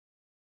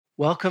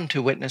Welcome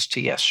to Witness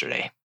to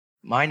Yesterday.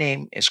 My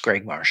name is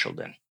Greg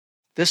Marshallden.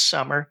 This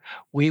summer,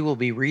 we will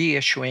be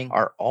reissuing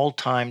our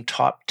all-time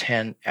top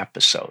 10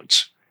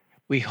 episodes.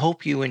 We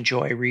hope you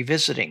enjoy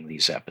revisiting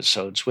these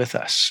episodes with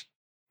us.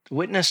 The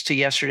Witness to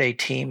Yesterday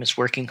team is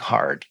working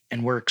hard,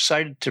 and we're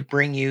excited to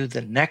bring you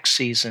the next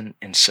season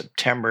in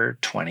September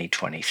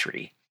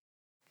 2023.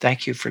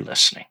 Thank you for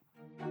listening.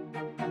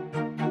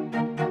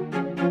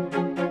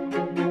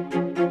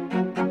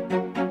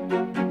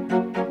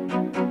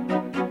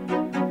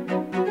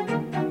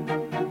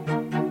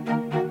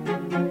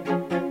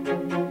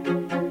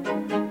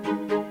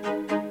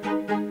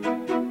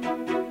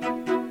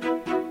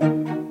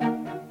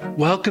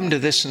 Welcome to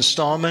this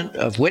installment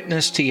of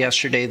Witness to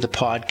Yesterday, the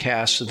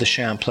podcast of the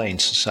Champlain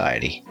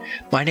Society.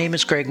 My name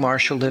is Greg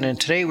Marshallden, and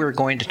today we're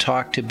going to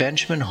talk to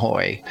Benjamin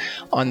Hoy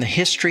on the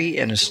history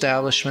and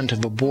establishment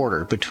of a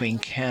border between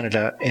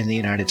Canada and the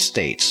United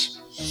States.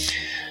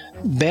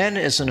 Ben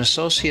is an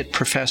associate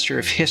professor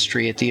of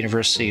history at the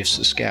University of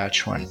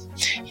Saskatchewan.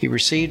 He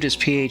received his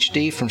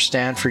PhD from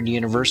Stanford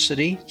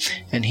University,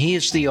 and he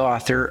is the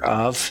author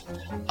of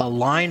A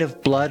Line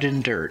of Blood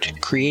and Dirt,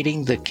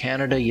 Creating the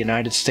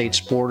Canada-United States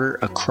Border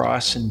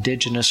Across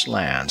Indigenous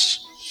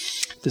Lands.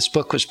 This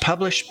book was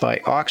published by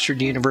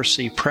Oxford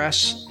University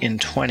Press in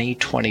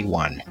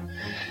 2021.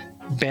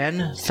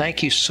 Ben,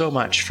 thank you so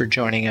much for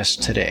joining us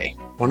today.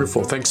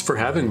 Wonderful. Thanks for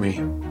having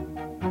me.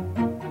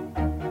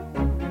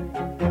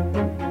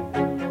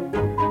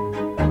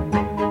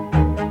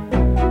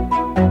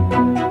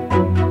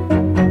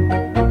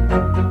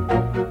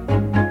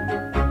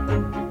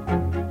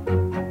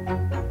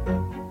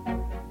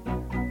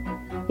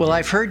 Well,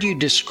 I've heard you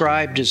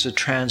described as a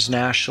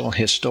transnational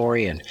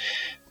historian.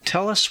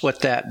 Tell us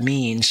what that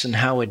means and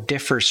how it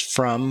differs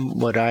from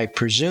what I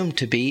presume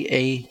to be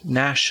a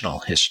national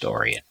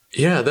historian.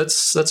 Yeah,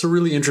 that's a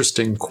really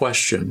interesting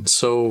question.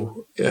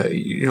 So,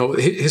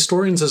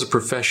 historians as a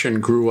profession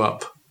grew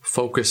up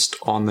focused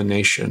on the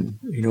nation.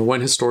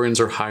 When historians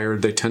are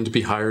hired, they tend to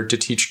be hired to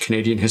teach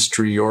Canadian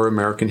history or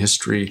American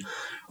history.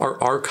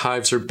 Our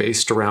archives are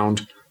based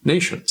around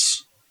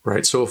nations.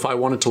 Right. So if I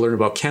wanted to learn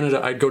about Canada,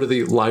 I'd go to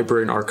the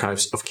Library and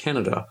Archives of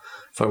Canada.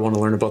 If I want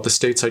to learn about the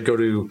States, I'd go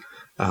to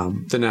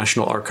the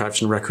National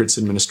Archives and Records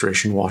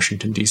Administration,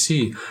 Washington,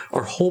 D.C.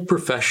 Our whole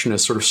profession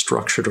is sort of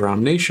structured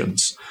around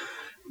nations.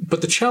 But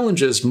the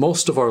challenge is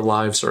most of our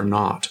lives are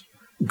not.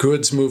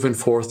 Goods move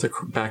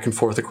back and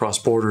forth across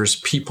borders.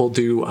 People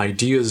do.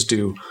 Ideas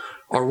do.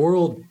 Our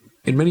world,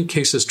 in many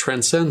cases,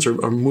 transcends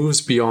or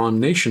moves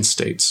beyond nation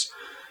states.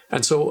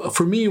 And so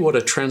for me, what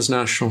a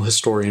transnational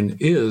historian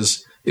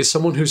is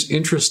someone who's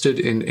interested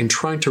in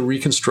trying to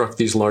reconstruct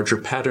these larger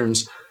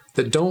patterns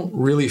that don't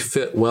really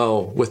fit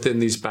well within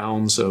these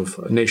bounds of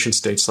nation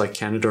states like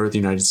Canada or the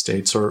United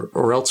States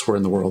or elsewhere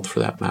in the world for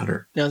that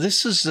matter. Now,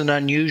 this is an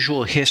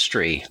unusual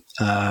history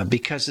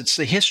because it's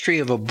the history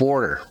of a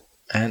border.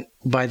 And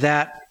by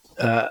that,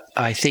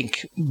 I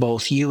think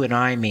both you and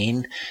I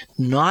mean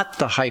not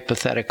the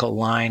hypothetical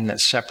line that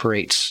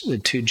separates the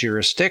two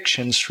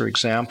jurisdictions, for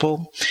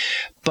example,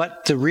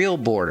 but the real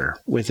border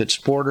with its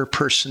border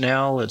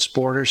personnel, its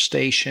border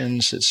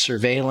stations, its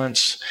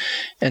surveillance,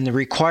 and the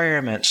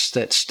requirements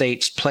that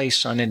states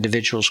place on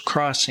individuals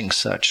crossing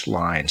such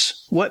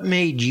lines. What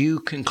made you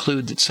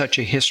conclude that such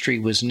a history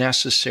was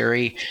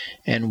necessary,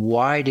 and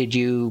why did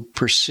you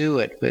pursue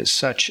it with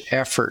such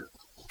effort?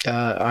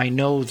 I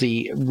know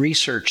the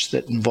research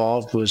that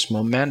involved was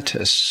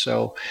momentous,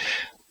 so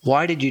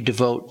why did you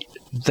devote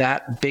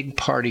that big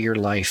part of your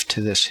life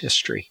to this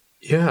history?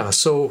 Yeah,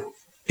 so,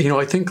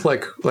 I think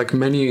like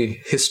many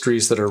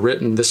histories that are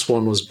written, this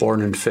one was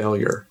born in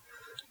failure.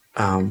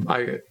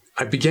 I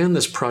began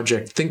this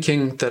project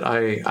thinking that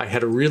I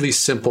had a really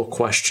simple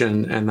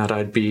question and that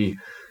I'd be,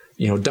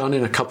 done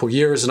in a couple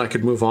years and I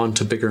could move on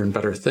to bigger and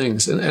better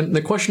things. And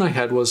the question I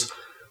had was,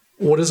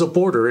 what is a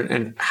border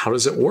and how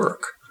does it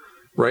work?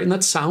 Right. And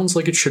that sounds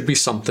like it should be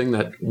something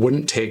that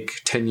wouldn't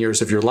take 10 years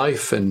of your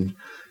life and,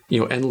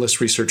 endless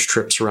research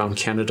trips around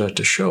Canada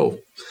to show.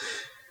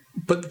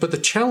 But the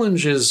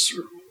challenge is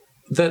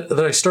that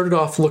I started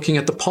off looking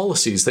at the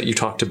policies that you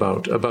talked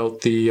about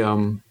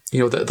the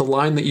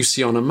line that you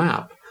see on a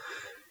map.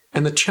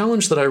 And the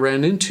challenge that I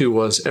ran into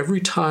was every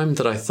time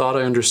that I thought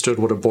I understood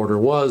what a border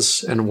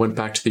was and went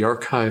back to the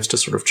archives to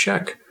sort of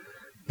check,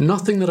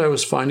 nothing that I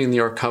was finding in the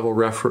archival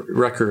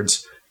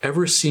records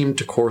ever seemed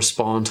to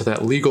correspond to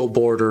that legal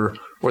border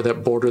or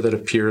that border that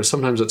appears.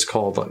 Sometimes it's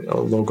called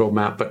a logo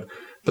map,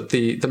 but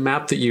the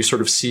map that you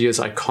sort of see as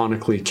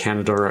iconically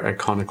Canada or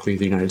iconically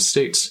the United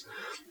States,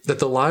 that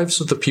the lives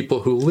of the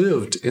people who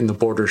lived in the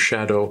border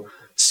shadow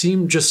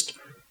seemed just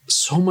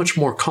so much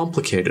more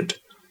complicated.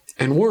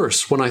 And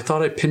worse, when I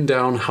thought I pinned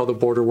down how the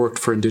border worked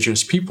for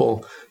Indigenous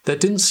people, that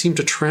didn't seem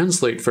to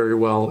translate very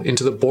well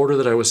into the border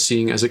that I was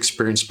seeing as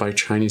experienced by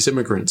Chinese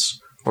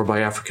immigrants or by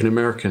African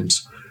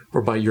Americans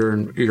or by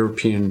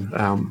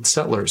European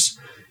settlers.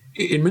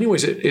 In many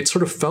ways, it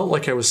sort of felt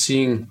like I was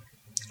seeing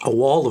a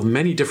wall of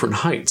many different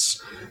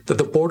heights, that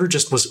the border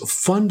just was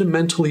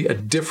fundamentally a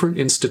different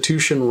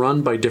institution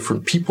run by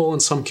different people in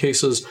some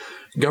cases,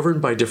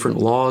 governed by different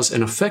laws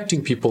and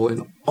affecting people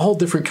in all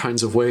different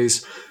kinds of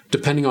ways,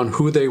 depending on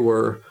who they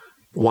were,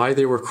 why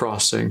they were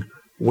crossing,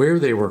 where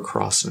they were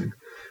crossing.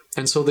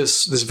 And so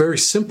this very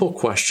simple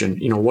question,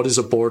 what is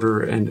a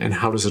border and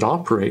how does it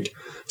operate,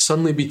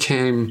 suddenly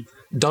became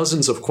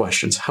dozens of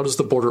questions. How does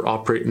the border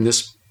operate in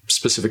this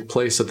specific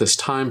place at this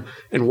time?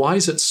 And why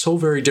is it so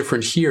very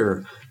different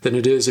here than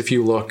it is if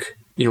you look,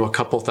 a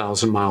couple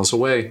thousand miles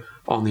away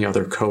on the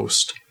other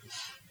coast?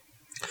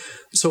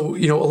 So,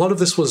 a lot of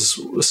this was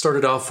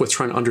started off with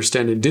trying to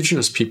understand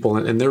Indigenous people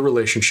and their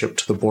relationship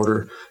to the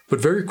border.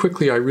 But very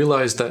quickly, I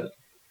realized that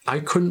I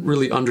couldn't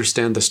really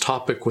understand this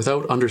topic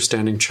without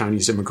understanding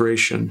Chinese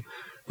immigration,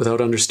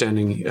 without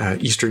understanding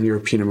Eastern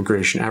European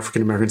immigration,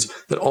 African Americans,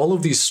 that all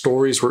of these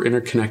stories were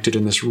interconnected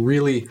in this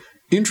really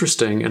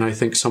interesting and I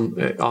think some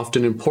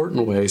often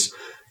important ways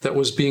that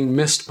was being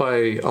missed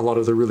by a lot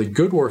of the really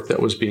good work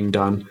that was being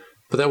done,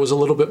 but that was a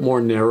little bit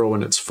more narrow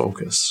in its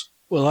focus.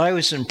 Well, I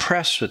was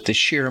impressed with the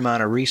sheer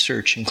amount of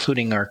research,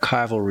 including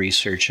archival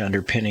research,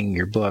 underpinning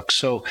your book.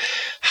 So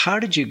how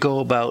did you go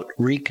about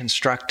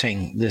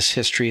reconstructing this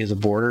history of the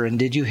border? And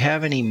did you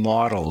have any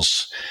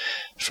models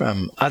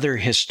from other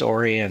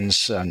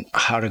historians on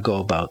how to go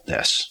about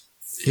this?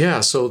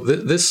 Yeah, so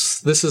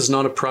this is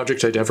not a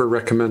project I'd ever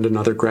recommend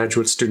another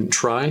graduate student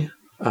try.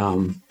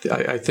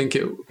 I think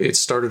it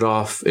started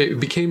off, it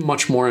became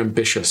much more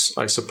ambitious,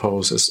 I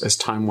suppose, as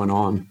time went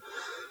on.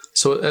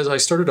 So as I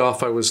started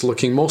off, I was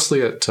looking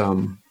mostly at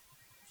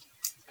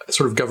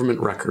sort of government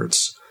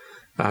records,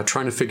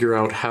 trying to figure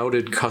out how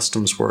did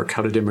customs work,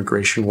 how did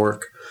immigration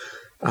work.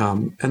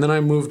 And then I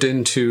moved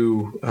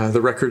into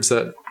the records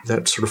that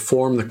sort of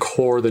form the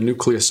core, the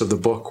nucleus of the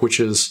book, which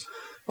is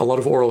a lot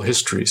of oral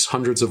histories,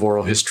 hundreds of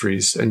oral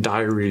histories and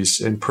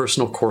diaries and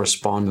personal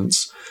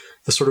correspondence,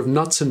 the sort of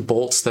nuts and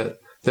bolts that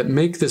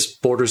make this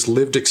border's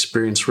lived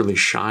experience really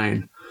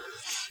shine.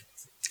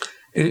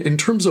 In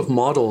terms of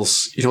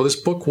models, this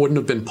book wouldn't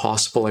have been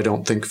possible, I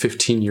don't think,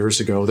 15 years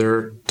ago. There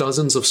are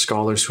dozens of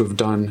scholars who have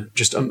done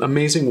just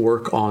amazing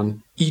work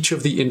on each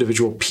of the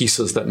individual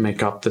pieces that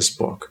make up this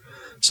book.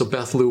 So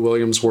Beth Lou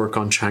Williams' work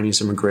on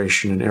Chinese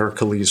immigration and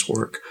Erica Lee's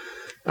work,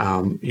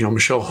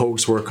 Michelle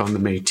Hoag's work on the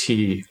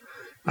Métis,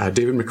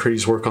 David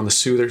McCready's work on the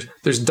Sioux.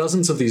 There's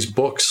dozens of these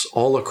books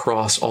all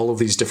across all of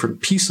these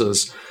different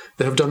pieces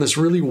that have done this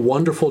really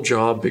wonderful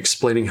job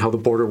explaining how the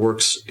border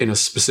works in a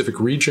specific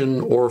region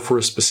or for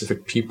a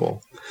specific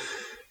people.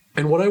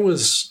 And what I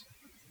was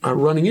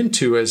running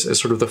into as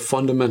sort of the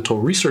fundamental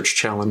research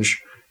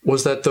challenge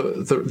was that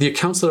the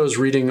accounts that I was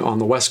reading on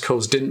the West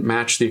Coast didn't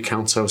match the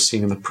accounts I was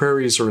seeing in the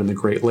prairies or in the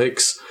Great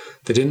Lakes.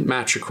 They didn't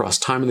match across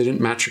time and they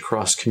didn't match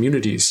across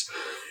communities.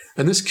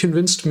 And this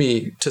convinced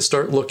me to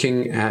start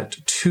looking at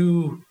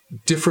two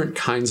different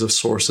kinds of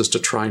sources to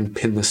try and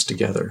pin this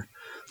together.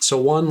 So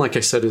one, like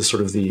I said, is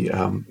sort of the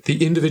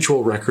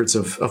individual records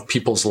of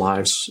people's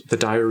lives, the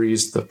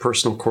diaries, the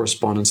personal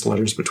correspondence,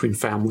 letters between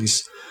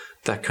families,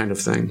 that kind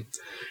of thing.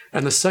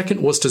 And the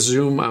second was to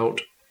zoom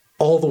out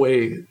all the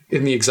way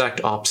in the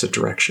exact opposite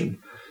direction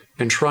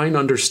and try and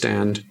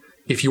understand,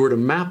 if you were to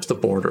map the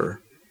border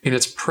in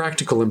its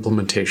practical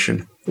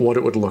implementation, what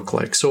it would look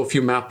like. So if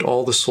you mapped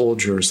all the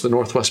soldiers, the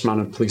Northwest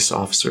Mounted Police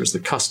officers, the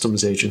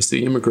customs agents,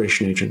 the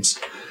immigration agents,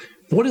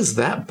 what does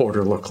that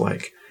border look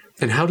like?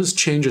 And how does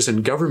changes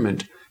in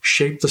government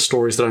shape the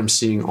stories that I'm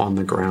seeing on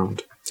the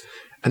ground?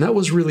 And that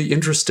was really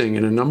interesting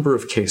in a number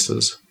of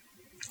cases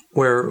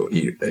where,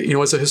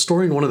 as a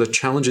historian, one of the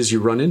challenges you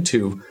run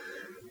into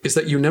is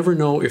that you never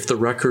know if the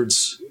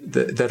records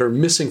that are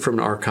missing from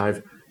an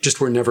archive just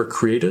were never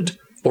created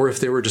or if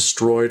they were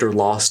destroyed or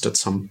lost at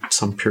some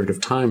period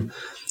of time.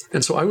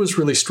 And so I was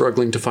really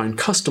struggling to find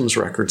customs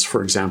records,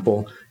 for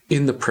example,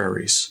 in the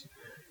prairies.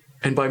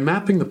 And by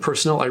mapping the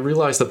personnel, I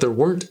realized that there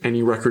weren't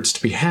any records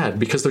to be had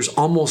because there's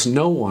almost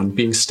no one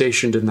being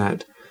stationed in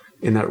that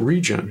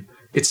region.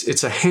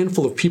 It's a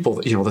handful of people,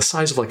 the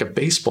size of like a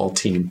baseball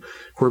team,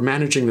 who are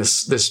managing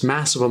this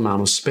massive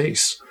amount of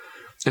space.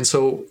 And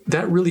so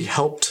that really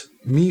helped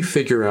me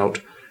figure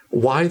out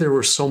why there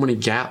were so many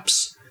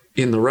gaps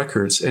in the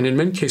records. And in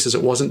many cases,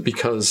 it wasn't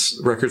because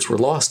records were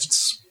lost.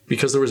 It's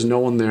because there was no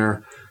one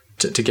there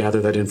to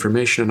gather that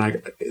information.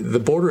 And the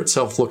border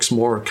itself looks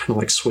more kind of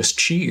like Swiss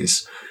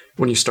cheese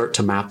when you start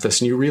to map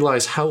this and you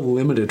realize how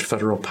limited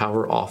federal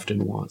power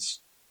often was.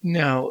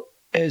 Now,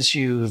 as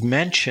you've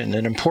mentioned,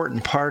 an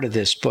important part of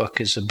this book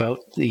is about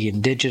the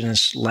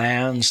Indigenous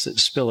lands that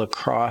spill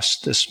across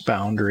this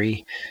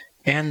boundary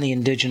and the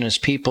Indigenous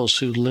peoples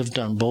who lived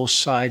on both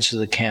sides of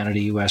the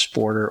Canada-U.S.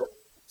 border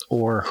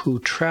or who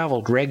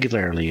traveled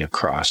regularly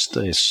across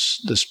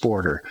this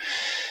border.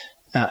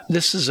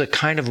 This is a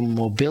kind of a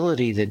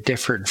mobility that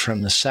differed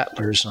from the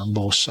settlers on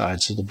both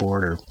sides of the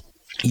border.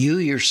 You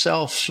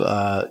yourself,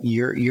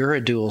 you're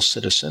a dual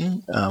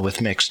citizen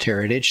with mixed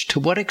heritage. To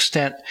what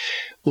extent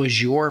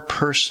was your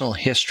personal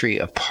history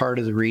a part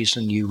of the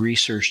reason you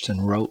researched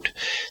and wrote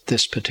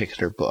this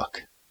particular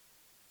book?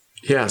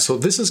 Yeah, so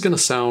this is going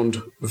to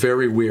sound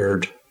very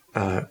weird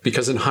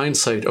because in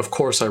hindsight, of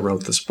course, I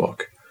wrote this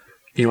book.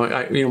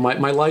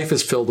 My life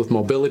is filled with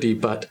mobility,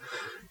 but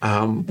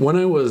when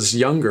I was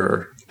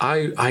younger,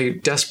 I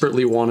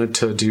desperately wanted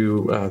to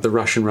do the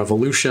Russian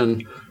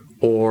Revolution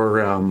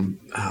or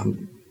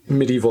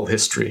medieval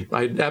history.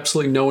 I had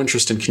absolutely no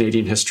interest in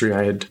Canadian history.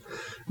 I had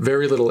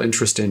very little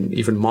interest in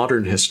even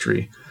modern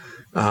history.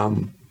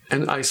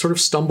 And I sort of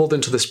stumbled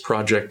into this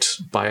project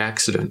by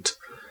accident.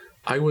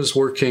 I was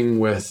working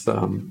with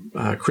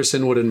Chris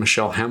Inwood and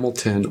Michelle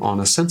Hamilton on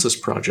a census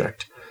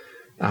project.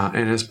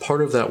 And as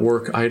part of that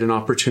work, I had an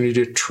opportunity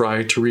to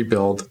try to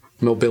rebuild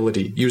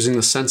mobility using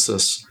the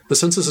census. The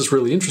census is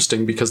really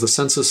interesting because the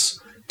census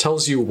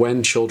tells you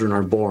when children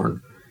are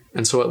born.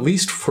 And so at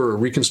least for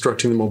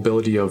reconstructing the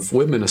mobility of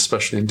women,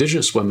 especially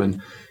Indigenous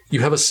women,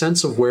 you have a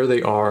sense of where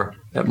they are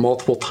at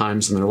multiple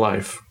times in their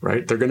life,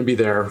 right? They're going to be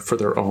there for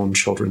their own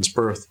children's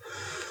birth.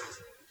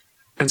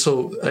 And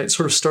so it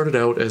sort of started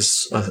out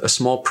as a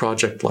small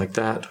project like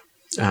that.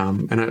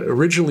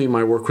 Originally,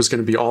 my work was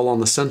going to be all on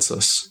the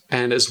census.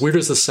 And as weird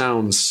as this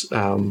sounds,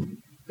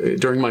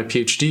 during my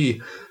PhD,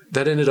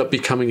 that ended up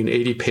becoming an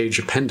 80-page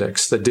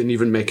appendix that didn't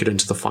even make it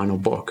into the final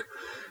book.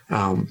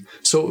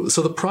 So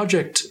the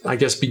project, I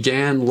guess,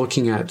 began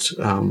looking at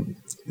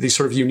these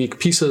sort of unique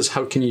pieces.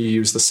 How can you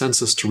use the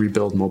census to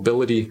rebuild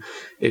mobility?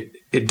 It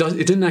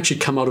didn't actually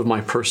come out of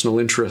my personal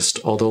interest,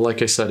 although,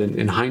 like I said,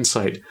 in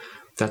hindsight,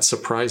 that's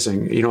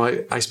surprising.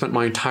 I spent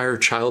my entire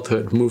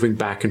childhood moving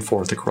back and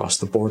forth across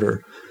the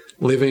border,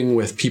 living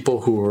with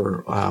people who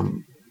were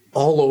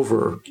all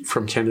over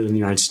from Canada and the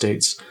United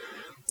States.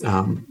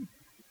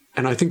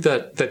 And I think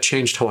that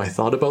changed how I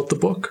thought about the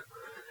book,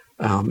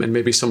 and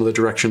maybe some of the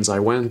directions I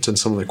went and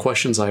some of the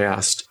questions I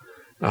asked.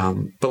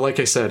 But like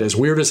I said, as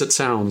weird as it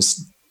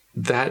sounds,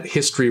 that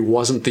history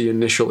wasn't the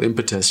initial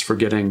impetus for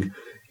getting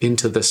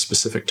into this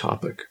specific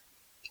topic.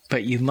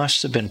 But you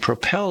must have been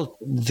propelled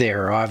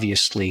there,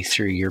 obviously,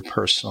 through your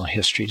personal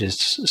history to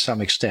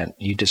some extent.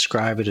 You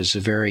describe it as a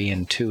very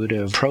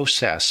intuitive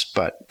process,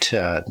 but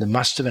there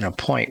must have been a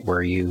point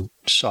where you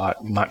saw it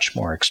much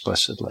more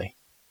explicitly.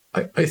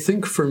 I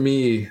think for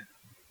me,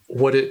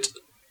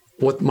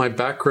 what my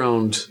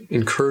background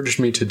encouraged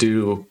me to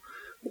do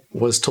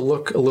was to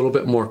look a little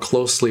bit more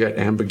closely at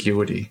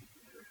ambiguity.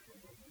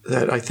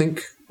 That I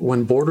think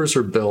when borders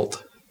are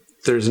built,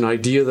 there's an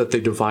idea that they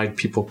divide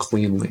people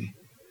cleanly.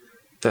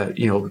 That,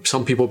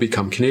 some people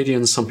become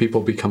Canadians, some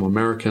people become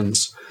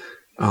Americans.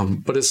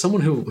 But as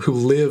someone who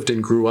lived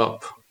and grew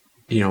up,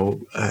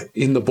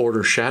 in the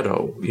border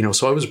shadow,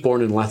 so I was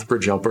born in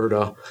Lethbridge,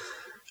 Alberta.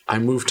 I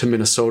moved to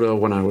Minnesota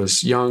when I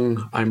was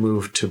young. I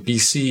moved to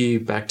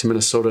BC, back to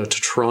Minnesota,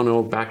 to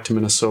Toronto, back to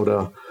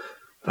Minnesota,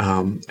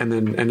 and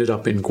then ended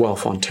up in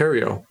Guelph,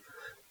 Ontario.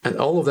 And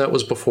all of that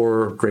was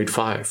before grade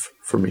 5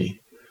 for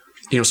me.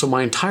 So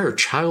my entire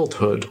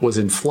childhood was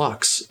in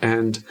flux.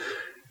 And,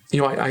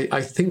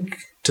 I think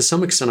to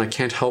some extent I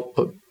can't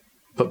help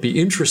but be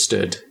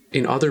interested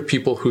in other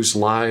people whose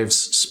lives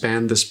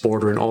span this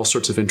border in all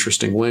sorts of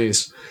interesting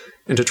ways.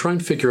 And to try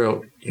and figure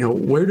out,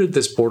 where did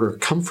this border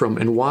come from,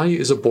 and why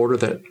is a border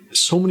that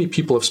so many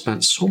people have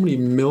spent so many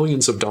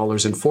millions of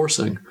dollars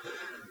enforcing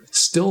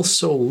still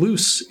so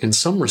loose in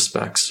some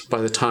respects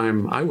by the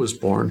time I was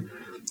born,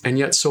 and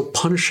yet so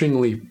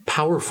punishingly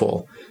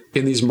powerful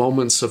in these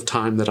moments of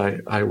time that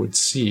I would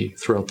see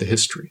throughout the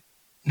history.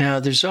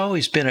 Now, there's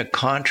always been a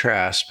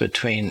contrast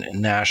between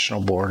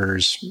national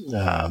borders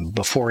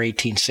before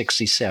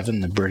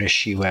 1867, the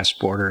British-U.S.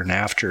 border, and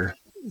after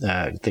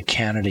the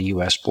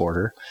Canada-U.S.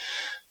 border.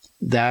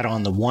 That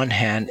on the one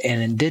hand,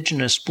 and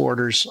Indigenous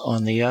borders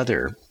on the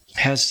other.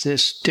 Has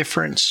this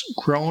difference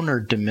grown or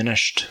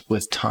diminished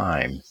with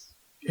time?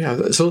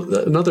 Yeah, so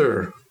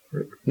another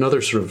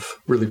sort of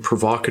really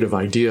provocative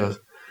idea.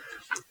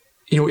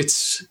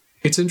 It's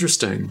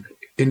interesting.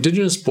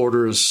 Indigenous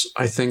borders,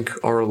 I think,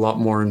 are a lot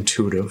more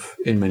intuitive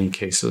in many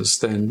cases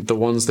than the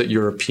ones that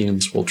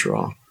Europeans will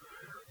draw.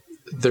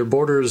 Their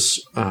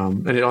borders,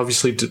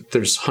 obviously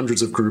there's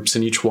hundreds of groups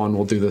and each one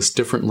will do this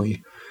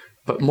differently,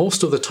 but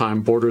most of the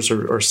time borders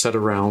are set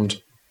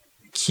around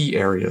key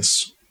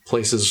areas,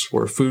 places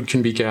where food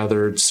can be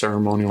gathered,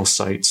 ceremonial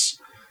sites,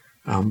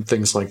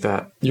 things like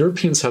that.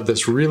 Europeans have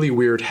this really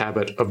weird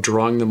habit of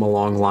drawing them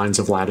along lines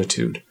of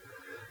latitude.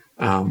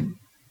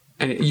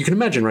 And you can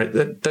imagine, right,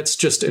 that's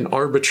just an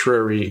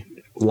arbitrary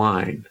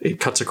line. It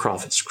cuts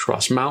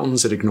across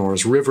mountains, it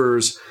ignores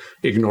rivers,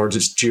 ignores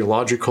its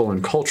geological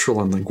and cultural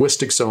and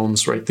linguistic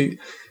zones, right?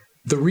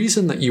 The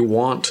reason that you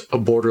want a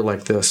border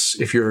like this,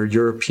 if you're a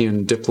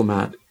European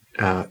diplomat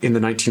in the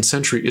 19th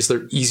century, is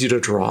they're easy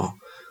to draw.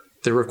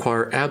 They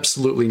require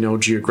absolutely no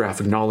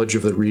geographic knowledge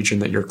of the region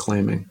that you're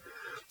claiming.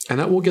 And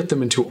that will get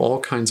them into all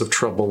kinds of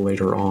trouble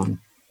later on.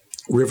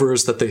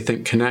 Rivers that they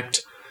think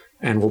connect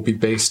and will be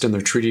based in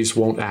their treaties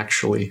won't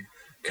actually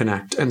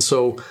connect. And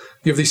so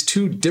you have these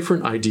two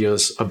different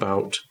ideas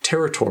about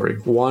territory,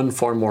 one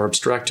far more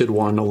abstracted,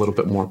 one a little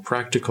bit more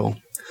practical.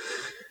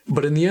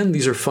 But in the end,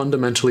 these are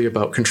fundamentally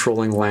about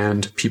controlling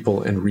land,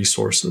 people, and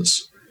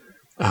resources.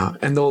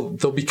 And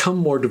they'll become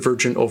more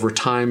divergent over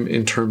time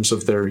in terms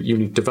of their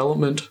unique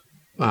development.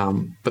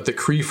 But the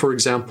Cree, for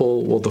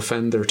example, will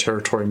defend their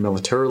territory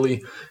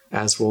militarily,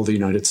 as will the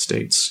United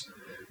States.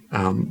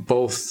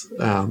 Both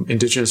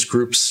indigenous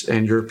groups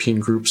and European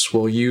groups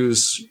will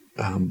use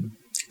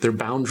their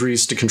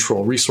boundaries to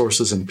control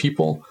resources and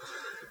people,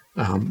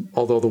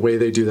 although the way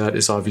they do that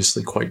is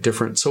obviously quite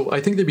different. So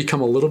I think they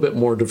become a little bit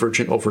more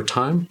divergent over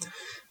time.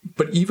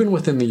 But even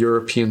within the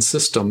European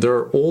system, there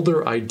are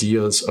older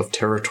ideas of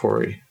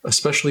territory,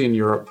 especially in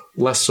Europe,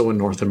 less so in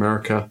North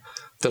America,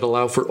 that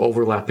allow for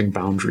overlapping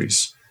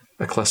boundaries.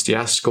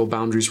 Ecclesiastical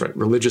boundaries, right?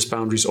 Religious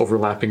boundaries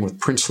overlapping with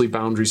princely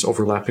boundaries,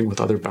 overlapping with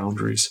other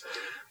boundaries.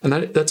 And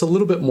that's a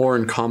little bit more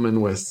in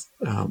common with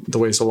the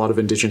ways a lot of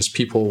indigenous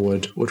people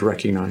would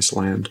recognize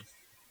land.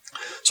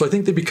 So I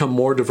think they become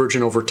more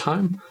divergent over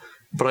time,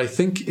 but I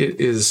think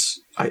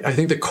I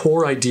think the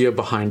core idea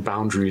behind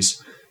boundaries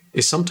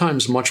is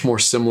sometimes much more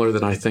similar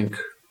than I think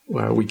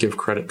we give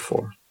credit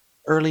for.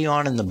 Early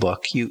on in the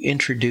book, you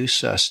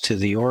introduce us to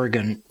the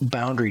Oregon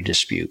boundary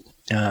dispute.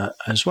 I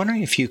was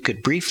wondering if you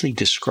could briefly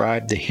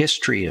describe the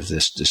history of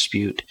this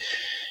dispute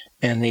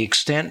and the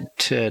extent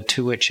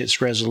to which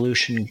its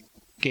resolution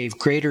gave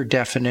greater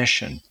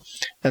definition,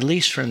 at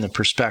least from the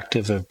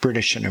perspective of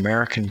British and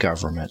American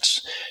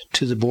governments,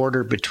 to the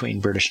border between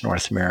British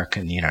North America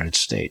and the United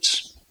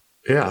States.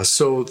 Yeah,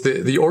 so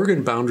the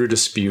Oregon boundary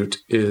dispute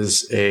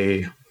is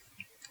a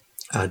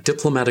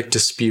diplomatic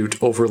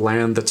dispute over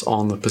land that's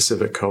on the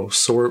Pacific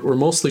coast. So we're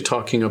mostly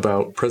talking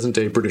about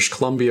present-day British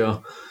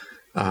Columbia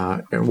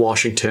and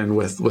Washington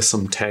with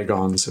some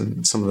tag-ons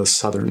in some of the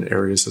southern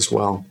areas as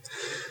well.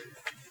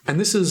 And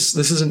this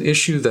is an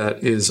issue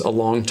that is a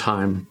long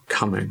time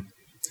coming.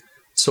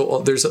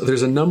 So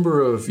there's a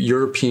number of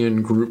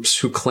European groups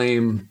who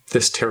claim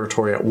this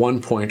territory at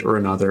one point or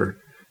another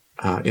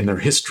in their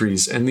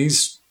histories, and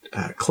these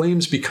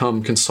claims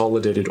become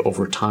consolidated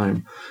over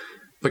time.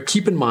 But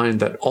keep in mind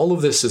that all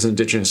of this is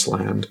indigenous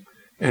land,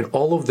 and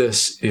all of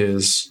this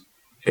is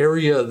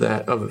area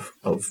of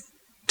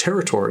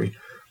territory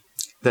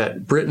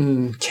that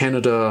Britain,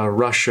 Canada,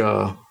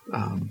 Russia,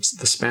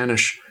 the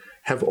Spanish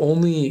have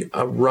only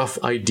a rough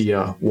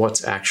idea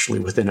what's actually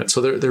within it.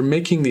 So they're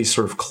making these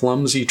sort of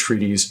clumsy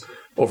treaties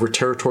over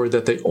territory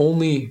that they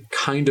only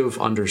kind of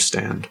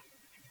understand.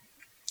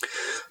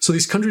 So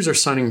these countries are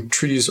signing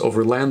treaties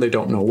over land they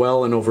don't know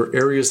well and over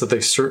areas that they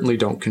certainly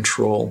don't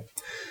control.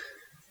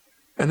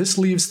 And this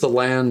leaves the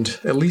land,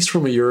 at least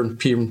from a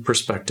European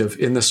perspective,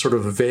 in this sort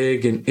of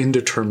vague and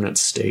indeterminate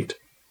state.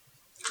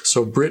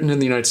 So Britain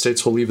and the United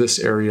States will leave this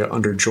area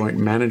under joint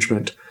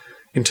management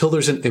until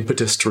there's an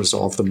impetus to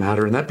resolve the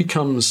matter. And that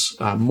becomes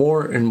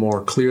more and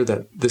more clear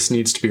that this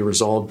needs to be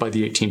resolved by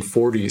the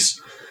 1840s,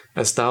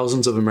 as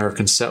thousands of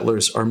American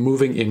settlers are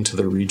moving into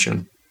the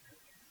region.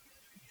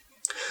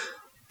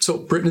 So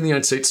Britain and the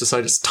United States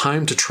decide it's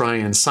time to try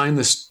and sign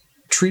this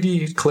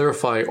treaty,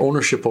 clarify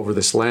ownership over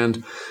this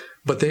land,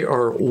 but they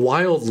are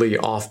wildly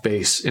off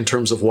base in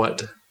terms of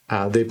what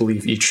they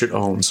believe each should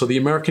own. So the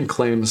American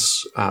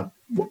claims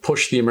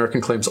push the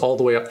American claims all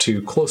the way up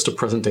to close to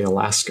present-day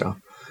Alaska.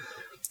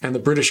 And the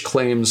British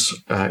claims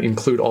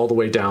include all the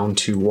way down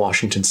to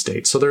Washington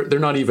state. So they're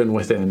not even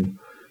within,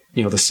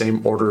 the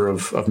same order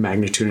of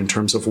magnitude in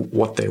terms of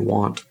what they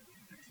want.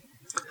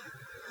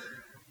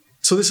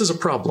 So this is a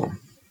problem.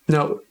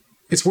 Now,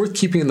 it's worth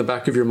keeping in the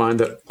back of your mind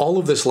that all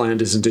of this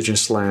land is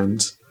indigenous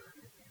land.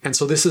 And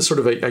so this is sort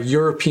of a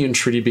European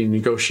treaty being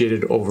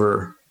negotiated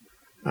over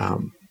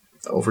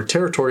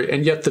territory,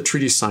 and yet the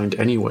treaty's signed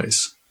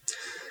anyways.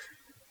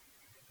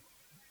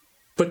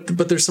 But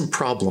there's some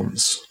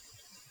problems.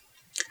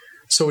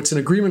 So it's an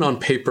agreement on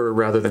paper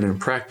rather than in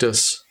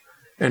practice,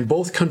 and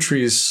both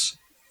countries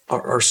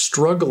are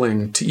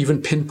struggling to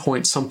even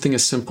pinpoint something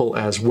as simple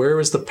as where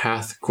is the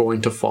path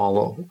going to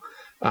follow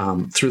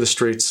through the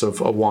Straits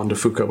of Juan de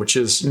Fuca, which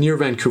is near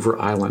Vancouver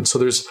Island. So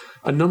there's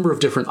a number of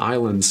different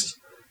islands,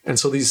 and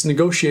so these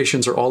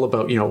negotiations are all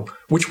about,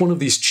 which one of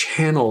these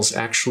channels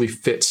actually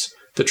fits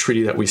the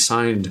treaty that we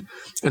signed.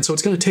 And so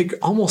it's going to take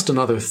almost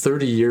another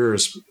 30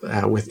 years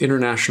with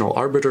international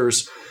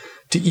arbiters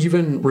to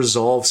even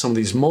resolve some of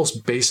these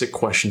most basic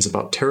questions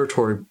about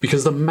territory,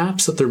 because the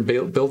maps that they're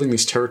building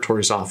these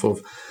territories off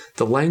of,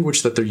 the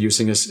language that they're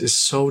using is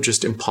so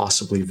just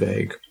impossibly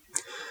vague.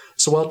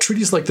 So while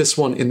treaties like this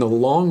one in the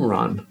long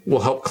run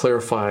will help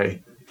clarify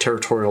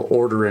territorial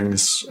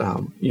orderings,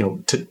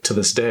 to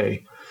this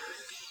day,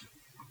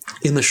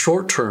 in the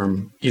short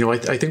term,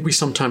 I think we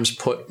sometimes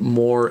put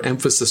more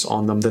emphasis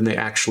on them than they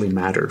actually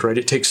mattered, right?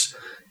 It takes,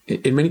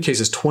 in many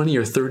cases, 20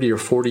 or 30 or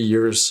 40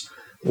 years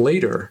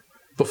later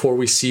before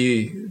we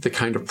see the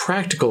kind of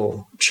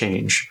practical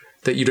change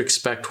that you'd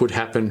expect would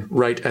happen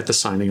right at the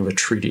signing of a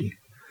treaty,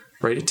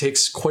 right? It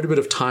takes quite a bit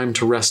of time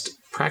to wrest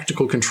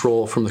practical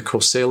control from the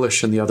Coast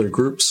Salish and the other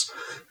groups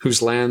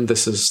whose land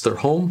this is their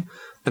home,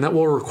 and that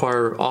will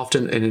require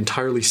often an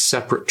entirely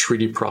separate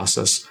treaty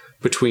process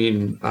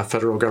between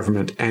federal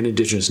government and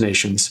indigenous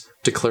nations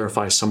to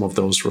clarify some of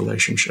those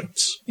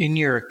relationships. In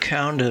your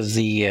account of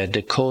the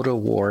Dakota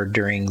War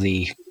during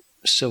the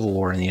Civil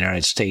War in the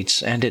United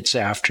States and its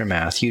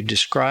aftermath, you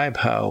describe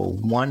how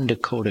one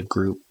Dakota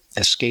group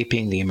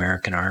escaping the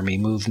American Army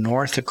moved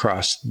north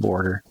across the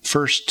border,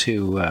 first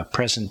to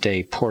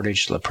present-day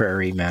Portage la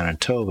Prairie,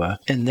 Manitoba,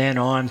 and then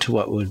on to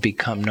what would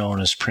become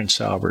known as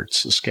Prince Albert,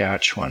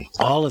 Saskatchewan.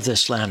 All of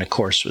this land, of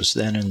course, was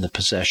then in the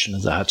possession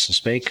of the Hudson's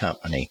Bay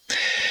Company.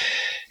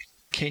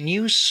 Can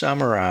you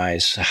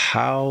summarize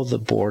how the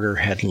border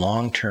had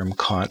long-term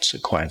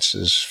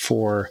consequences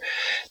for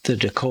the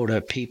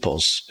Dakota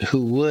peoples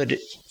who would,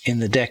 in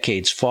the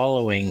decades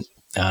following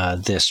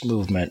this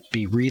movement,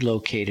 be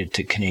relocated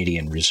to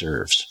Canadian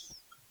reserves?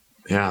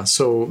 Yeah,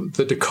 so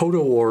the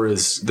Dakota War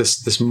is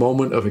this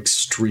moment of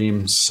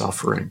extreme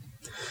suffering.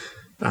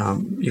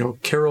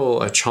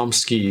 Carol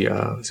Chomsky,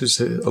 who's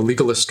a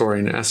legal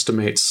historian,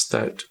 estimates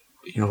that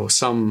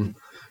some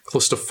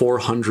close to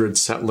 400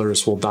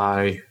 settlers will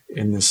die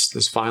in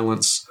this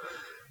violence.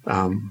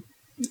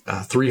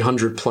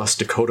 300 plus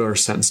Dakota are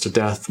sentenced to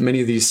death. Many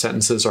of these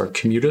sentences are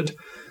commuted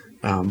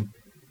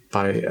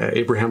by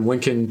Abraham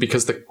Lincoln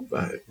because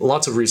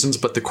lots of reasons,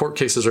 but the court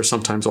cases are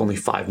sometimes only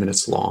 5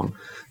 minutes long.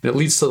 And it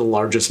leads to the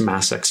largest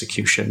mass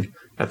execution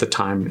at the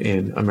time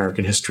in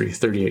American history.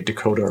 38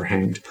 Dakota are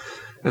hanged.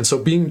 And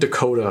so being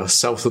Dakota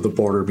south of the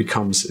border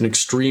becomes an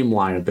extreme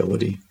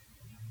liability.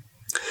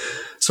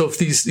 So if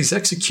these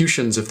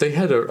executions, if they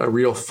had a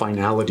real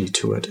finality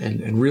to it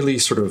and really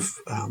sort of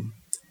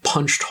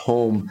punched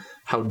home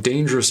how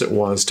dangerous it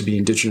was to be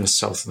Indigenous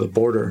south of the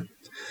border,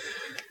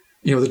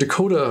 the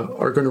Dakota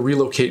are going to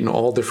relocate in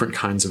all different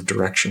kinds of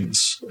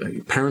directions.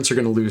 Parents are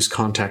going to lose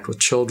contact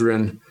with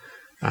children,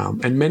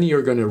 and many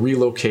are going to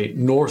relocate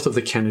north of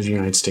the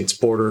Canada-United States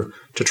border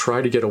to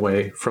try to get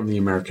away from the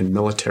American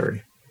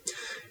military.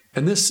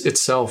 And this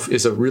itself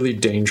is a really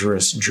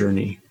dangerous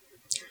journey.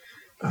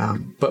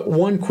 But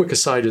one quick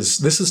aside is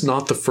this is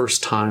not the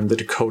first time the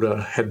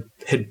Dakota had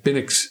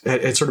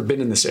sort of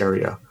been in this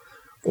area.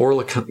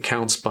 Oral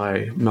accounts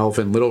by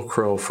Melvin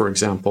Littlecrow, for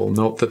example,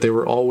 note that they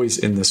were always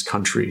in this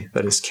country,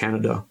 that is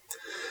Canada.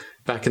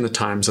 Back in the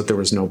times that there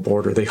was no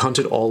border, they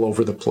hunted all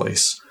over the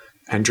place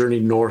and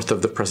journeyed north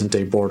of the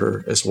present-day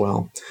border as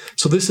well.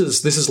 So this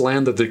is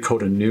land that the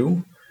Dakota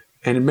knew,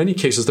 and in many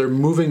cases they're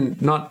moving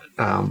not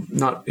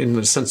in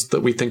the sense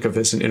that we think of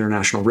as an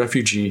international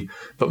refugee,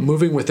 but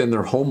moving within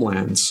their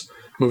homelands,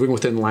 moving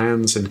within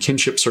lands and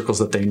kinship circles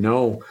that they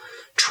know,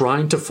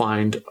 trying to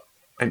find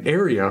an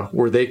area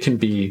where they can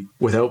be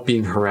without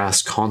being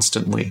harassed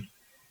constantly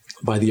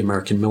by the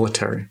American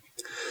military.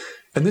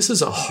 And this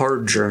is a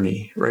hard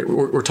journey, right?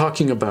 We're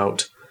talking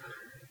about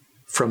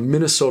from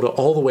Minnesota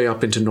all the way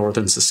up into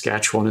northern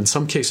Saskatchewan. In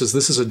some cases,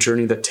 this is a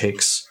journey that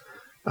takes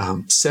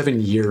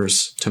 7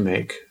 years to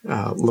make.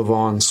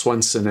 Lavon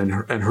Swenson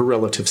and her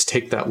relatives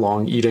take that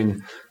long,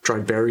 eating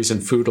dried berries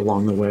and food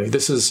along the way.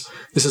 This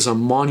is a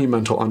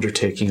monumental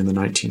undertaking in the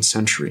 19th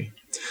century.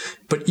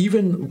 But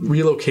even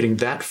relocating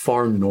that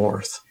far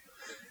north,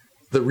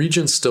 the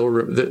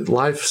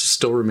life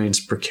still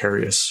remains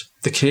precarious.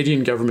 The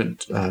Canadian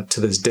government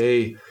to this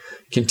day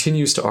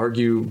continues to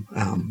argue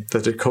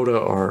that Dakota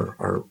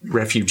are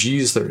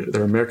refugees.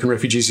 They're American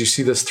refugees. You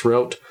see this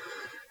throughout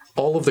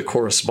all of the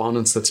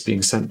correspondence that's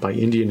being sent by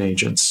Indian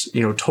agents,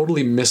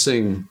 totally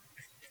missing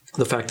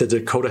the fact that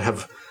Dakota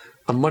have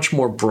a much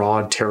more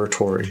broad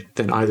territory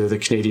than either the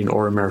Canadian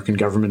or American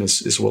government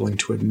is willing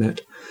to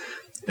admit.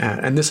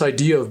 And this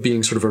idea of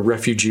being sort of a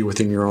refugee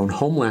within your own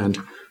homeland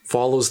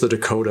follows the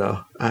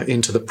Dakota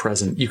into the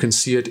present. You can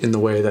see it in the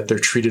way that they're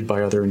treated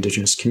by other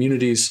Indigenous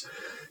communities.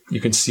 You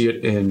can see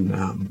it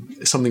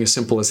in something as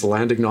simple as the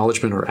land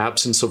acknowledgement or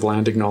absence of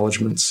land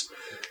acknowledgements.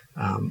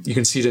 You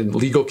can see it in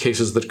legal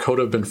cases that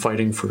Dakota have been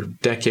fighting for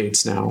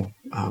decades now,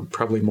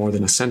 probably more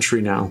than a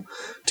century now,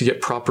 to get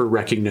proper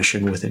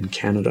recognition within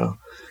Canada.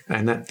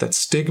 And that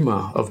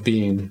stigma of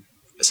being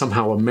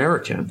somehow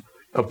American,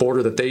 a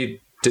border that they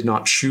did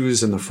not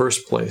choose in the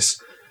first place,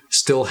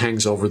 still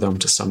hangs over them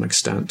to some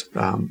extent.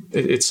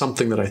 It's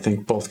something that I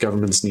think both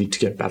governments need to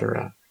get better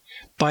at.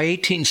 By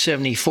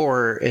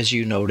 1874, as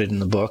you noted in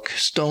the book,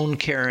 stone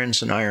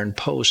cairns and iron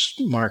posts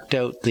marked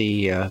out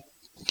the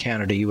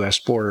Canada-U.S.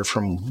 border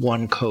from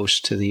one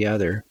coast to the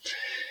other.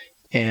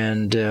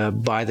 And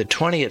by the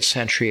 20th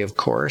century, of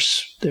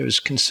course, there was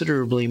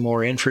considerably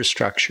more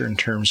infrastructure in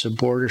terms of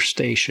border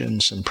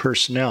stations and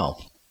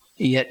personnel.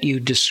 Yet you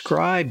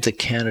describe the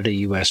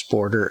Canada-U.S.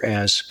 border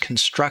as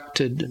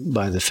constructed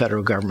by the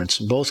federal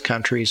governments in both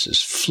countries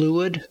as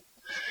fluid,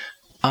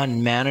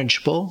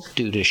 unmanageable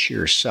due to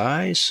sheer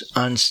size,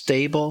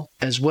 unstable,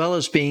 as well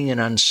as being an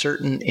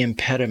uncertain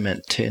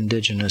impediment to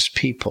Indigenous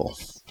people.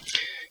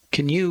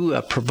 Can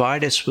you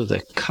provide us with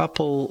a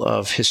couple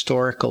of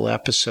historical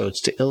episodes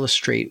to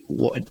illustrate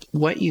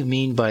what you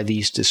mean by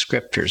these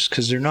descriptors?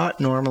 Because they're not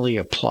normally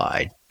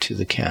applied to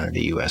the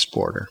Canada-U.S.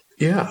 border.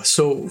 Yeah,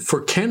 so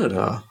for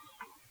Canada,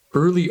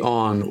 early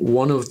on,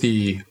 one of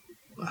the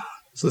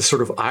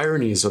sort of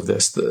ironies of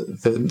this,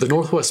 the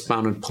Northwest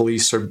Mounted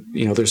Police are,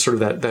 there's sort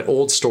of that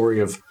old story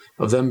of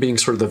them being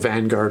sort of the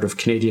vanguard of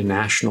Canadian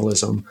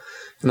nationalism,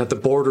 and that the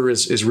border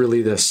is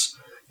really this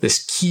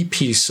this key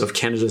piece of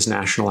Canada's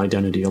national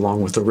identity,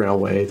 along with the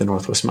railway, the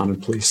Northwest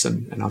Mounted Police,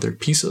 and other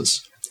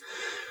pieces.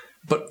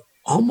 But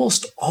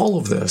almost all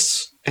of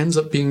this ends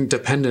up being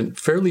dependent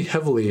fairly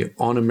heavily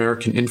on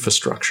American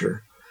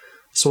infrastructure.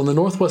 So when the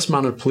Northwest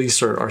Mounted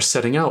Police are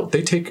setting out,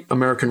 they take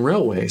American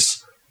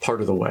railways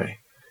part of the way.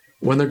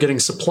 When they're getting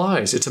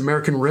supplies, it's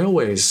American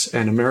railways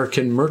and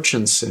American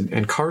merchants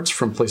and carts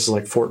from places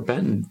like Fort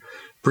Benton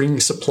bringing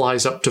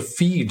supplies up to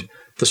feed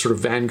the sort of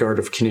vanguard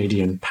of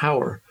Canadian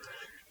power.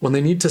 When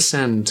they need to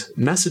send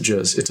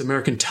messages, it's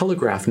American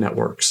telegraph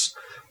networks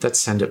that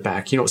send it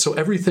back. So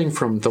everything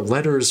from the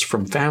letters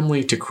from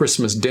family to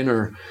Christmas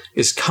dinner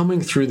is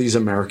coming through these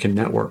American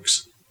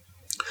networks,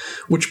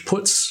 which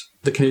puts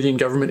the Canadian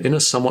government in a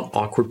somewhat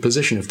awkward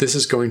position. If this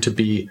is going to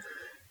be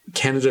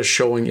Canada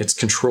showing its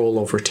control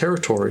over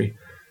territory,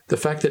 the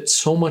fact that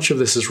so much of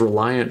this is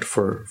reliant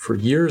for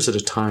years at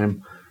a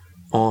time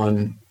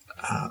on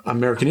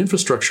American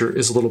infrastructure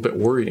is a little bit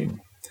worrying.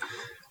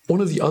 One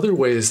of the other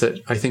ways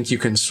that I think you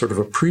can sort of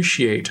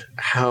appreciate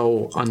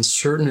how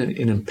uncertain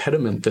an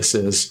impediment this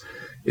is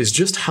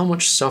just how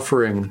much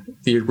suffering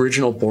the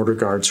original border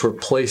guards who are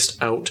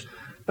placed out,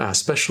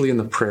 especially in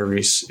the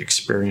prairies,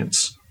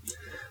 experience.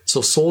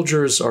 So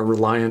soldiers are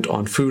reliant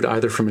on food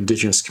either from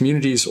Indigenous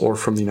communities or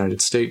from the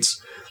United States.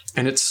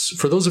 And it's,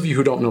 for those of you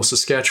who don't know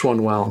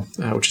Saskatchewan well,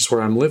 which is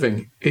where I'm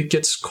living, it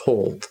gets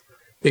cold.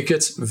 It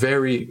gets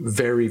very,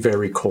 very,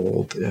 very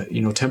cold.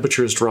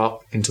 Temperatures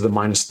drop into the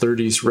minus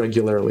 30s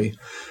regularly.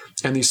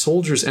 And these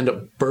soldiers end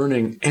up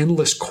burning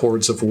endless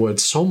cords of wood,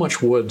 so much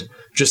wood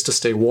just to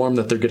stay warm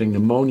that they're getting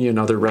pneumonia and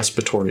other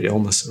respiratory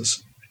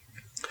illnesses.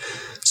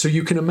 So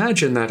you can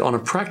imagine that on a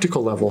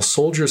practical level,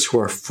 soldiers who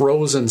are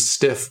frozen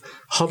stiff,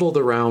 huddled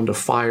around a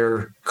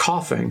fire,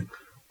 coughing,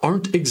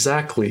 aren't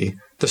exactly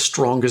the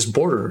strongest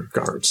border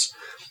guards.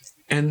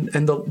 And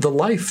the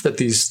life that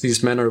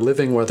these men are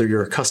living, whether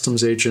you're a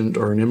customs agent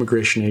or an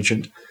immigration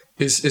agent,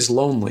 is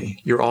lonely.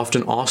 You're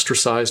often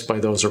ostracized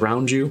by those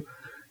around you,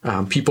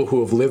 people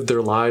who have lived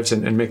their lives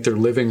and make their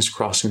livings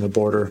crossing the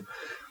border.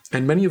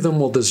 And many of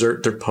them will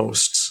desert their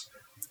posts.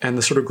 And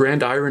the sort of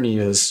grand irony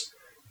is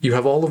you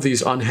have all of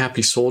these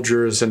unhappy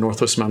soldiers and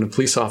Northwest Mounted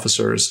Police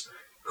officers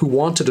who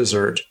want to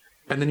desert,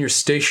 and then you're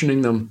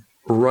stationing them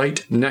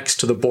right next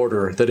to the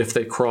border that if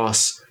they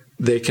cross,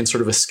 they can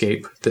sort of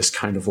escape this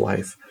kind of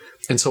life.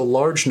 And so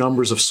large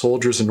numbers of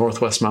soldiers and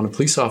Northwest Mounted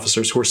Police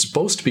officers who are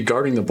supposed to be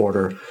guarding the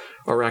border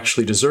are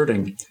actually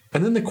deserting.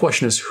 And then the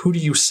question is, who do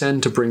you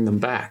send to bring them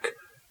back?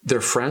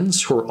 Their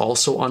friends who are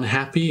also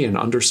unhappy and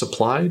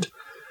undersupplied?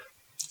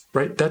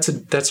 Right?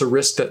 That's a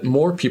risk that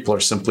more people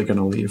are simply going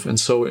to leave. And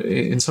so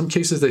in some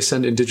cases, they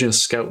send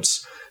Indigenous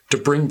scouts to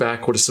bring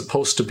back what is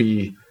supposed to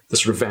be the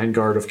sort of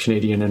vanguard of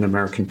Canadian and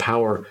American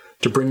power,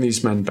 to bring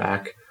these men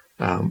back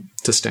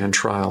to stand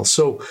trial.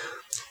 So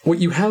what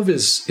you have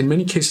is, in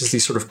many cases,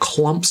 these sort of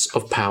clumps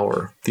of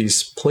power,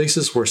 these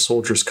places where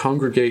soldiers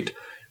congregate,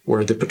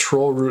 where the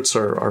patrol routes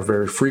are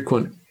very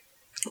frequent,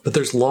 but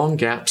there's long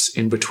gaps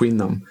in between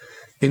them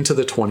into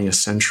the 20th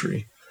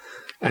century.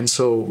 And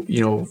so,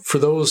 for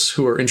those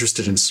who are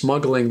interested in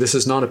smuggling, this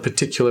is not a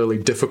particularly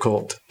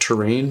difficult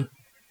terrain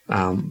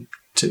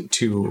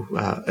to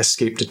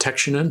escape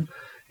detection in.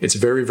 It's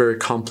very, very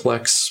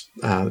complex.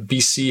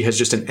 BC has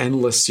just an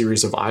endless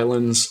series of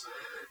islands.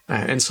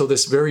 And so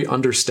this very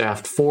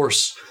understaffed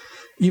force,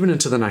 even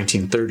into the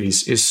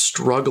 1930s, is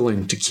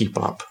struggling to keep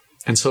up.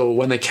 And so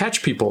when they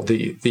catch people,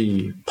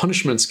 the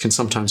punishments can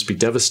sometimes be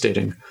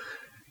devastating.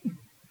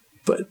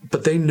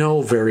 But they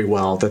know very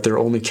well that they're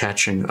only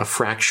catching a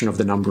fraction of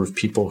the number of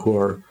people who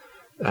are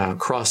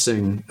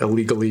crossing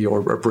illegally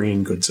or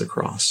bringing goods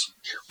across.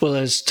 Well,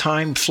 as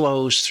time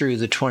flows through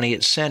the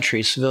 20th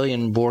century,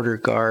 civilian border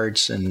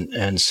guards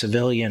and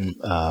civilian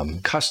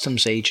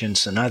customs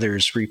agents and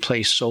others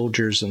replaced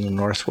soldiers in the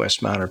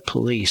Northwest Mounted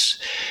Police.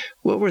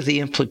 What were the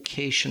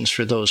implications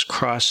for those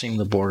crossing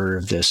the border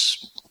of this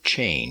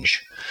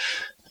change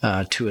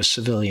to a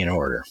civilian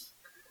order?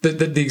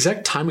 The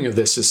exact timing of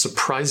this is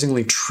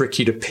surprisingly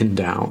tricky to pin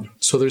down.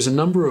 So there's a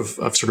number of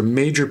sort of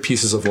major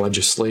pieces of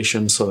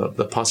legislation. So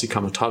the Posse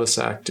Comitatus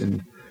Act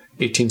in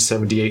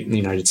 1878 in the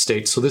United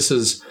States. So this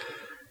is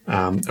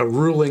a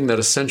ruling that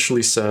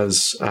essentially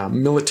says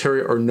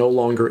military are no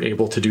longer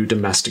able to do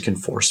domestic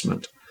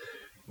enforcement,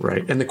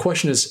 right? And the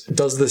question is,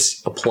 does this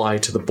apply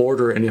to the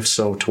border? And if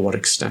so, to what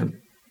extent?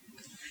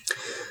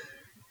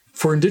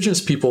 For Indigenous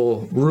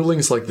people,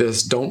 rulings like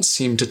this don't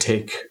seem to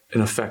take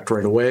an effect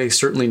right away,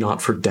 certainly not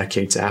for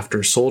decades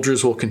after.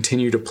 Soldiers will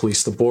continue to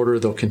police the border.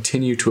 They'll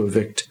continue to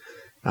evict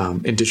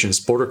Indigenous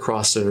border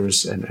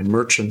crossers and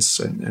merchants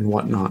and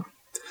whatnot.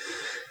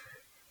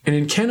 And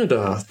in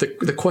Canada,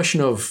 the question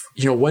of,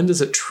 when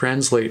does it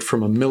translate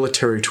from a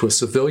military to a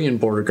civilian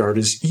border guard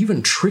is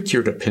even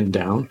trickier to pin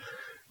down,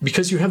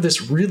 because you have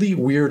this really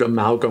weird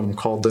amalgam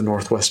called the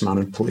Northwest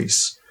Mounted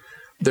Police.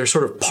 They're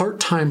sort of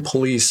part-time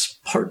police,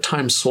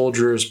 part-time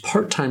soldiers,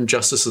 part-time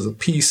justices of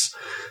peace.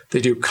 They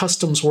do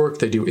customs work,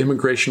 they do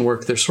immigration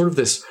work. They're sort of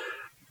this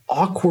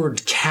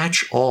awkward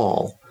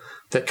catch-all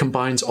that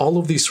combines all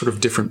of these sort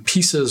of different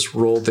pieces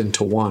rolled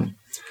into one.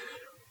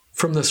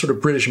 From the sort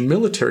of British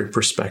military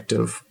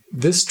perspective,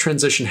 this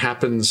transition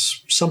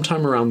happens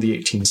sometime around the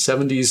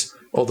 1870s,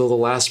 although the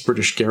last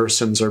British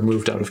garrisons are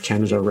moved out of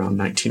Canada around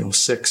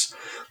 1906.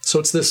 So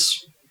it's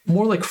this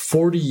more like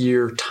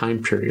 40-year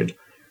time period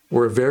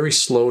where a very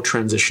slow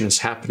transition is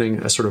happening,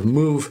 a sort of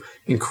move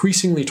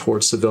increasingly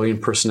towards civilian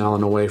personnel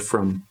and away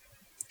from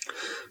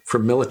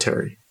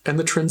military. And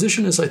the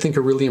transition is, I think,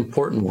 a really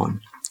important one.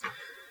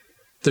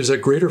 There's a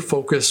greater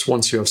focus,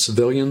 once you have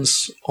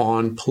civilians,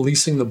 on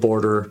policing the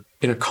border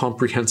in a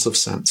comprehensive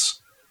sense,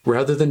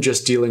 rather than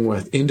just dealing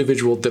with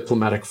individual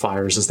diplomatic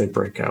fires as they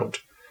break out.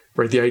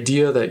 Right? The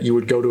idea that you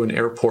would go to an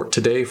airport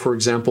today, for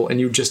example, and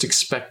you just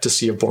expect to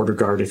see a border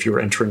guard if you were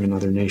entering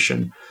another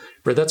nation.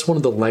 Right? That's one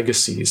of the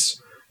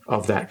legacies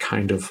of that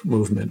kind of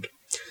movement.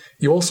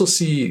 You also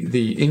see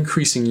the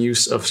increasing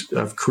use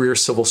of career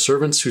civil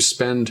servants who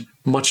spend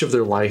much of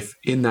their life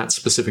in that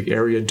specific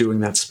area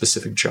doing that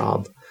specific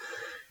job.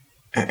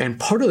 And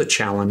part of the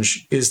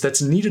challenge is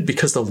that's needed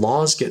because the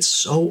laws get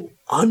so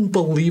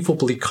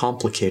unbelievably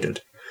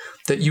complicated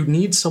that you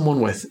need someone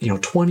with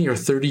 20 or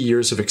 30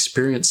 years of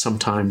experience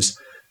sometimes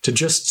to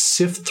just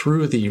sift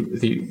through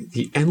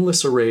the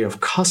endless array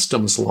of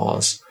customs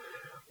laws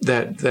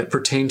that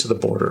pertain to the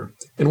border.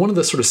 And one of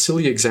the sort of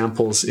silly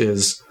examples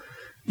is,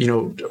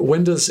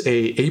 when does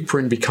a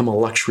apron become a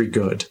luxury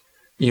good?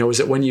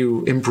 Is it when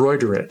you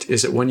embroider it?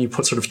 Is it when you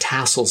put sort of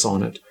tassels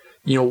on it?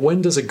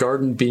 When does a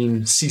garden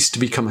bean cease to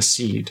become a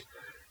seed,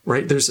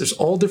 right? There's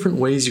all different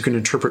ways you can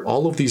interpret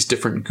all of these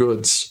different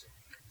goods.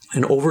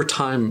 And over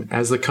time,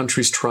 as the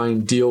countries try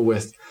and deal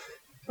with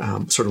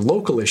sort of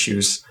local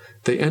issues,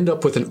 they end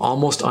up with an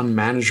almost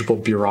unmanageable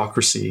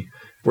bureaucracy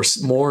where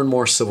more and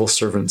more civil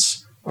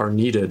servants are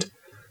needed.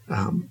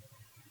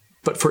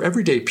 But for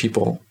everyday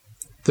people,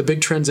 the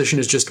big transition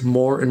is just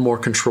more and more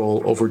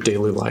control over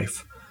daily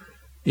life.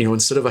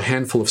 Instead of a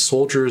handful of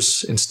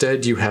soldiers,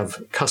 instead you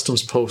have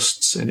customs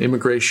posts and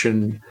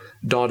immigration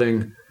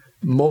dotting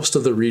most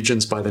of the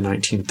regions by the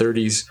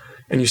 1930s,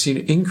 and you see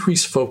an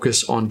increased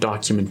focus on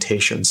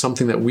documentation,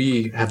 something that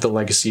we have the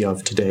legacy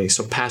of today.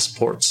 So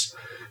passports,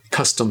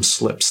 customs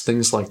slips,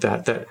 things like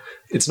that, that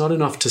it's not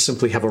enough to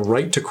simply have a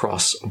right to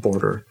cross a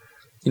border.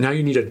 Now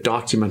you need a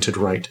documented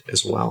right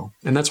as well.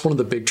 And that's one of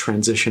the big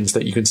transitions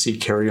that you can see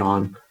carry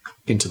on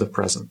into the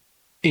present.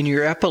 In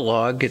your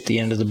epilogue at the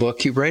end of the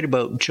book, you write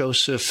about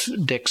Joseph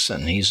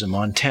Dixon. He's a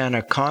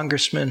Montana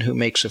congressman who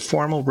makes a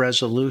formal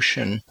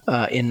resolution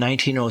in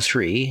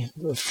 1903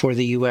 for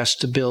the U.S.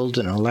 to build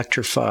an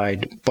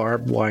electrified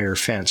barbed wire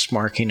fence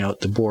marking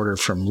out the border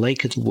from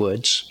Lake of the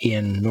Woods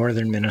in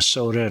northern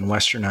Minnesota and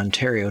western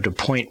Ontario to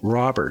Point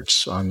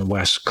Roberts on the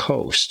west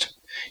coast.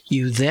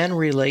 You then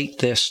relate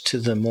this to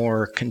the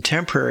more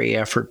contemporary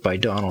effort by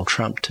Donald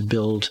Trump to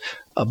build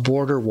a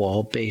border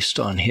wall based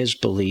on his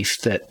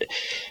belief that,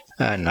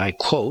 and I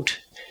quote,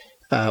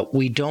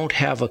 we don't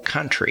have a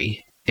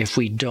country if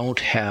we don't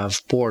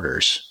have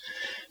borders.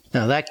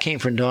 Now, that came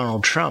from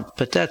Donald Trump,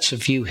 but that's a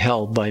view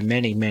held by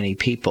many, many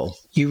people.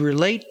 You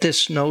relate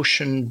this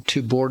notion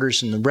to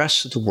borders in the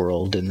rest of the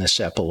world in this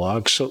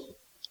epilogue, so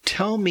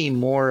tell me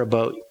more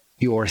about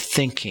your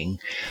thinking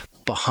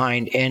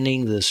behind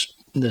ending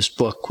this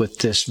book with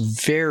this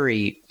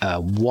very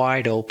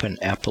wide-open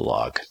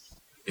epilogue.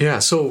 Yeah,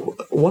 so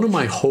one of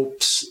my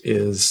hopes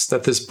is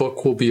that this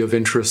book will be of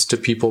interest to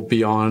people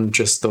beyond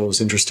just those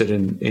interested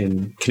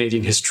in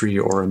Canadian history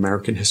or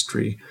American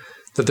history,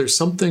 that there's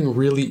something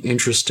really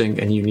interesting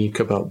and unique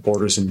about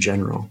borders in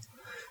general.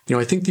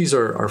 I think these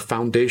are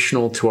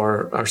foundational to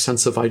our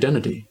sense of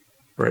identity,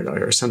 right?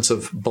 Our sense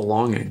of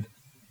belonging.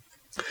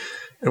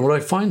 And what I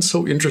find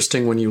so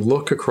interesting when you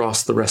look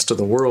across the rest of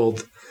the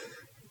world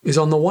is,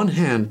 on the one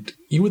hand,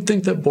 you would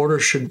think that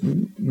borders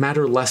should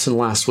matter less and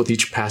less with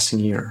each passing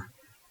year.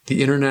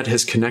 The internet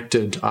has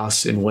connected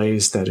us in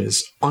ways that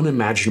is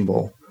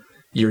unimaginable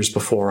years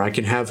before. I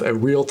can have a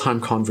real-time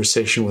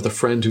conversation with a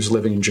friend who's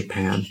living in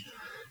Japan.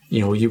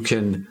 You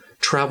can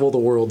travel the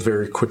world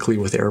very quickly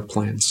with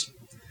airplanes.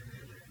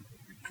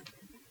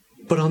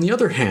 But on the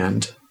other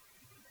hand,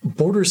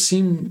 borders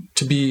seem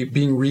to be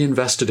being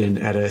reinvested in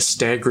at a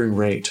staggering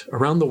rate.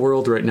 Around the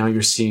world right now,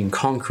 you're seeing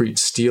concrete,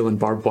 steel, and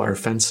barbed wire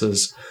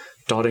fences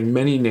dotting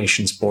many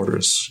nations'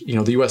 borders.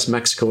 The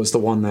US-Mexico is the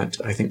one that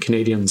I think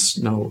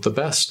Canadians know the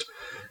best,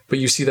 but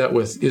you see that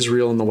with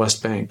Israel and the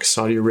West Bank,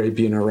 Saudi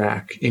Arabia and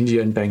Iraq,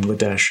 India and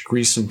Bangladesh,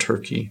 Greece and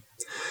Turkey.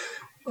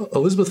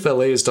 Elizabeth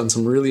Vallee has done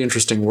some really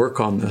interesting work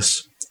on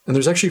this, and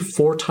there's actually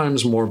 4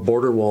 times more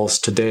border walls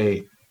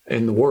today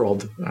in the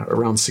world,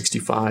 around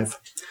 65,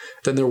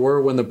 than there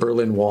were when the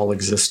Berlin Wall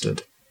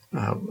existed,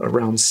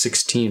 around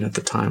 16 at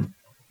the time.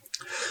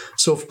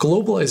 So if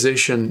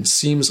globalization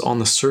seems on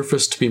the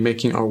surface to be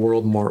making our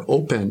world more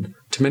open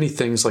to many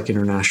things like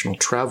international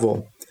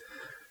travel,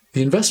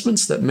 the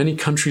investments that many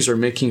countries are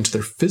making into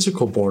their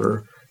physical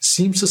border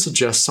seems to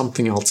suggest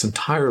something else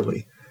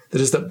entirely.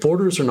 That is, that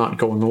borders are not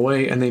going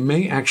away, and they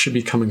may actually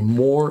be becoming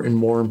more and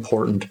more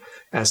important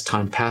as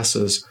time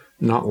passes,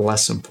 not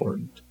less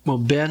important. Well,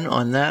 Ben,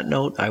 on that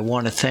note, I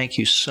want to thank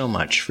you so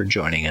much for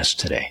joining us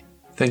today.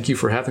 Thank you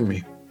for having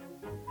me.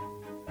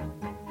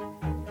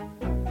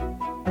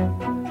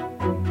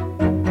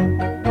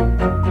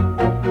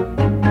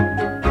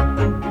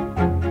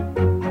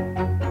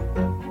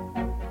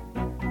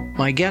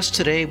 My guest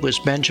today was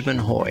Benjamin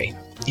Hoy.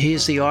 He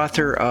is the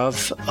author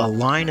of A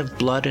Line of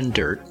Blood and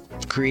Dirt,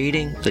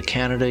 Creating the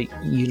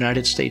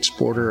Canada-United States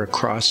Border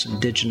Across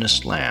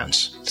Indigenous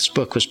Lands. This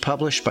book was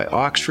published by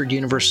Oxford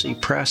University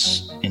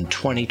Press in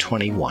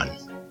 2021.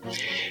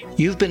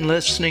 You've been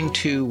listening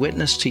to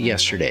Witness to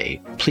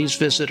Yesterday. Please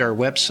visit our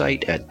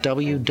website at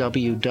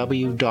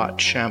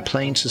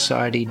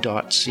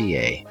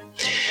www.champlainsociety.ca.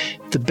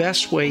 The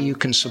best way you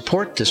can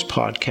support this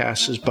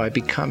podcast is by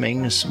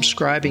becoming a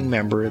subscribing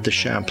member of the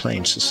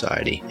Champlain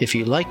Society. If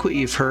you like what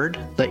you've heard,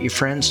 let your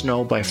friends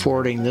know by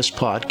forwarding this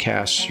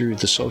podcast through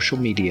the social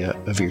media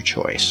of your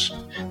choice.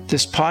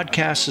 This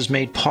podcast is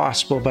made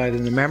possible by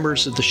the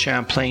members of the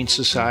Champlain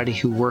Society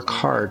who work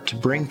hard to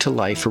bring to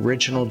life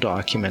original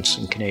documents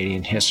in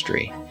Canadian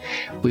history.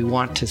 We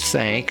want to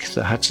thank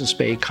the Hudson's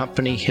Bay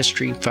Company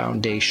History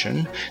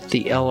Foundation,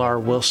 the L.R.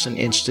 Wilson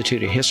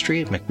Institute of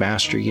History at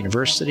McMaster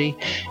University,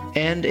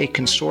 and a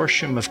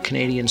consortium of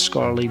Canadian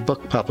scholarly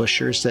book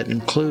publishers that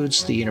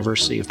includes the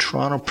University of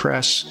Toronto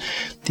Press,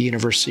 the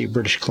University of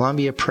British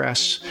Columbia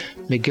Press,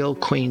 McGill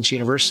Queen's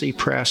University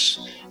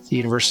Press, the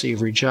University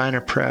of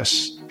Regina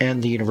Press,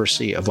 and the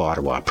University of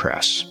Ottawa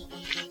Press.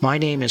 My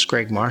name is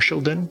Greg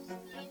Marshallden.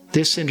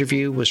 This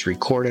interview was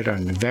recorded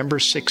on November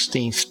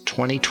 16th,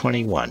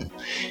 2021.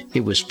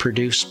 It was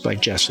produced by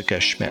Jessica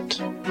Schmidt.